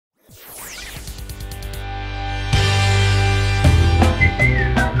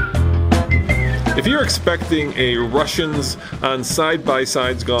If you're expecting a Russians on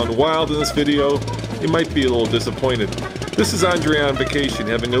side-by-sides gone wild in this video, you might be a little disappointed. This is Andre on vacation,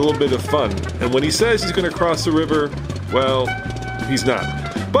 having a little bit of fun, and when he says he's going to cross the river, well, he's not.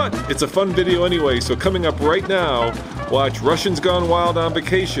 But it's a fun video anyway, so coming up right now, watch Russians Gone Wild on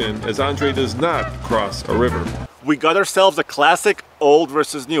vacation as Andre does not cross a river. We got ourselves a classic old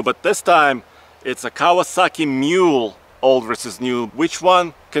versus new, but this time it's a Kawasaki Mule old versus new. Which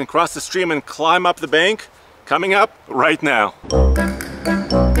one can cross the stream and climb up the bank? Coming up right now.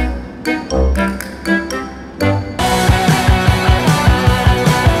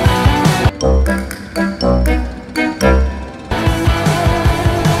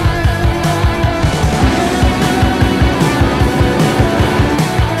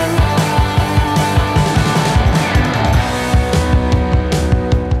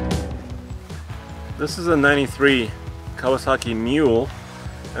 This is a 93 Kawasaki Mule,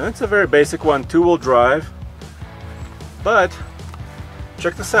 and it's a very basic one, two-wheel drive, but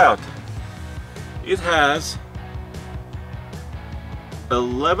check this out. It has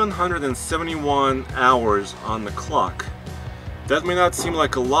 1171 hours on the clock. That may not seem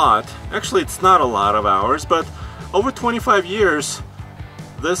like a lot. Actually, it's not a lot of hours, but over 25 years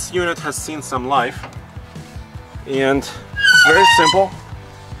this unit has seen some life, and it's very simple.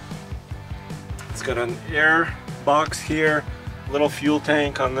 It's got an air box here, little fuel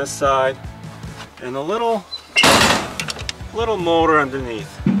tank on this side, and a little motor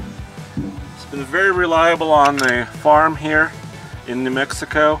underneath. It's been very reliable on the farm here in New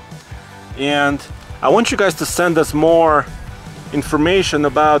Mexico, and I want you guys to send us more information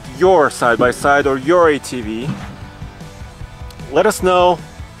about your side-by-side or your ATV. Let us know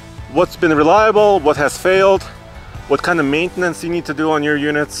what's been reliable, what has failed, what kind of maintenance you need to do on your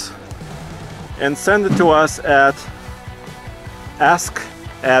units, and send it to us at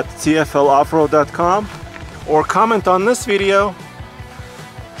ask@tfloffroad.com, or comment on this video,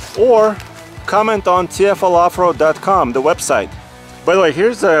 or comment on tfloffroad.com, the website. By the way,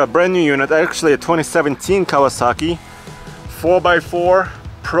 here's a brand new unit, actually a 2017 Kawasaki 4x4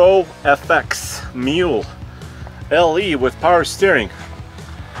 Pro FX Mule LE with power steering.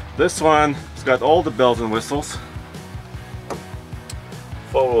 This one has got all the bells and whistles.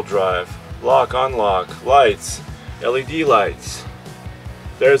 Four-wheel drive, lock, unlock, lights, LED lights.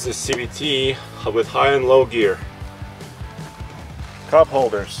 There's the CVT with high and low gear. Cup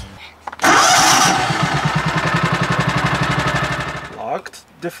holders. Locked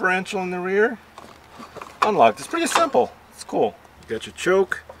differential in the rear. Unlocked. It's pretty simple. It's cool. You got your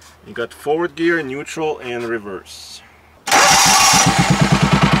choke, you got forward gear, neutral, and reverse.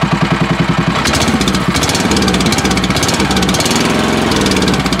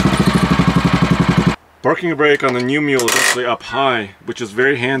 Parking brake on the new Mule is actually up high, which is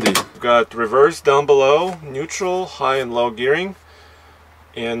very handy. We've got reverse down below, neutral, high and low gearing,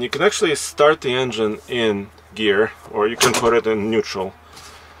 and you can actually start the engine in gear, or you can put it in neutral.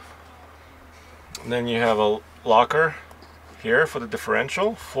 And then you have a locker here for the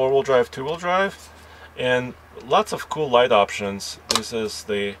differential, four-wheel drive, two-wheel drive, and lots of cool light options. This is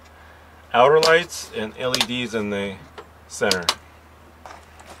the outer lights and LEDs in the center.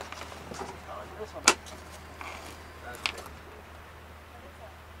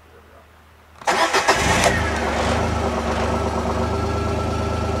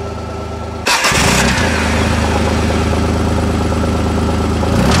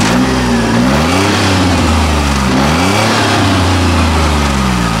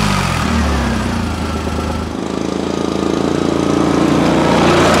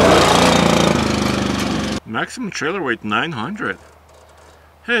 Maximum trailer weight 900.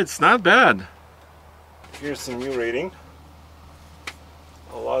 Hey, it's not bad. Here's the new rating.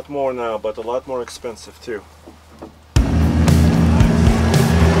 A lot more now, but a lot more expensive too.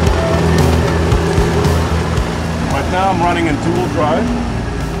 Right now I'm running in two-wheel drive,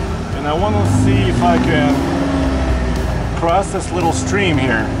 and I want to see if I can cross this little stream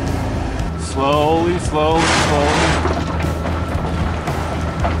here. Slowly, slowly, slowly.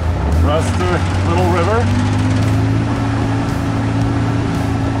 Cross the little river.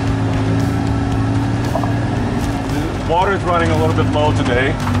 The water is running a little bit low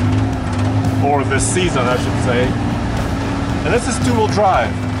today, or this season I should say. And this is two-wheel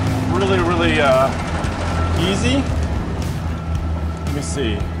drive. Really, really easy. Let me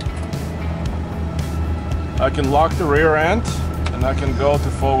see. I can lock the rear end, and I can go to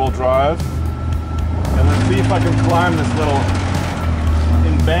four-wheel drive. And let's see if I can climb this little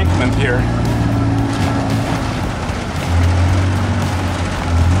embankment here.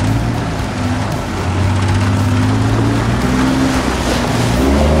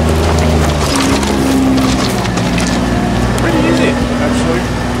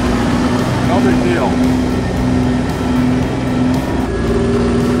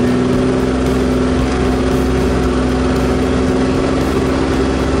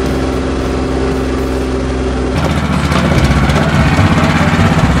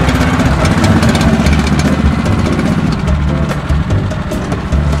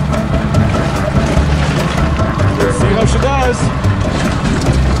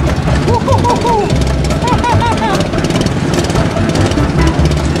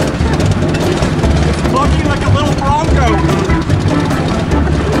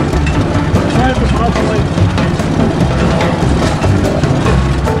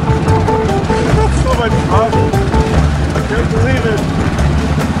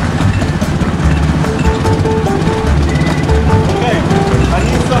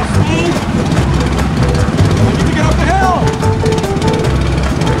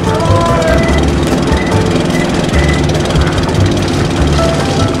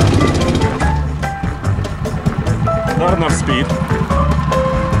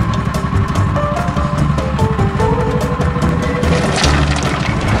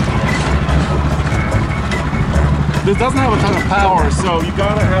 this doesn't have a ton of power, so you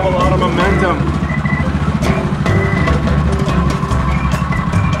gotta have a lot of momentum.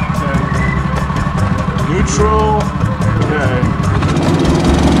 Okay. Neutral. Okay.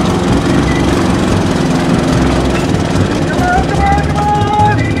 Come on, come on, come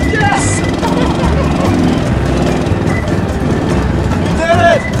on! Yes! You did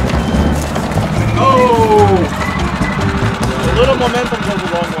it! Oh! A little momentum goes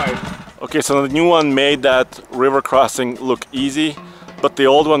a long way. Okay, so the new one made that river crossing look easy, but the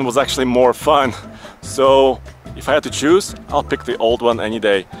old one was actually more fun. So if I had to choose, I'll pick the old one any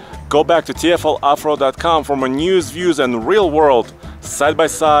day. Go back to tfloffroad.com for more news, views and real world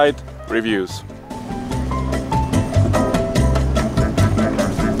side-by-side reviews.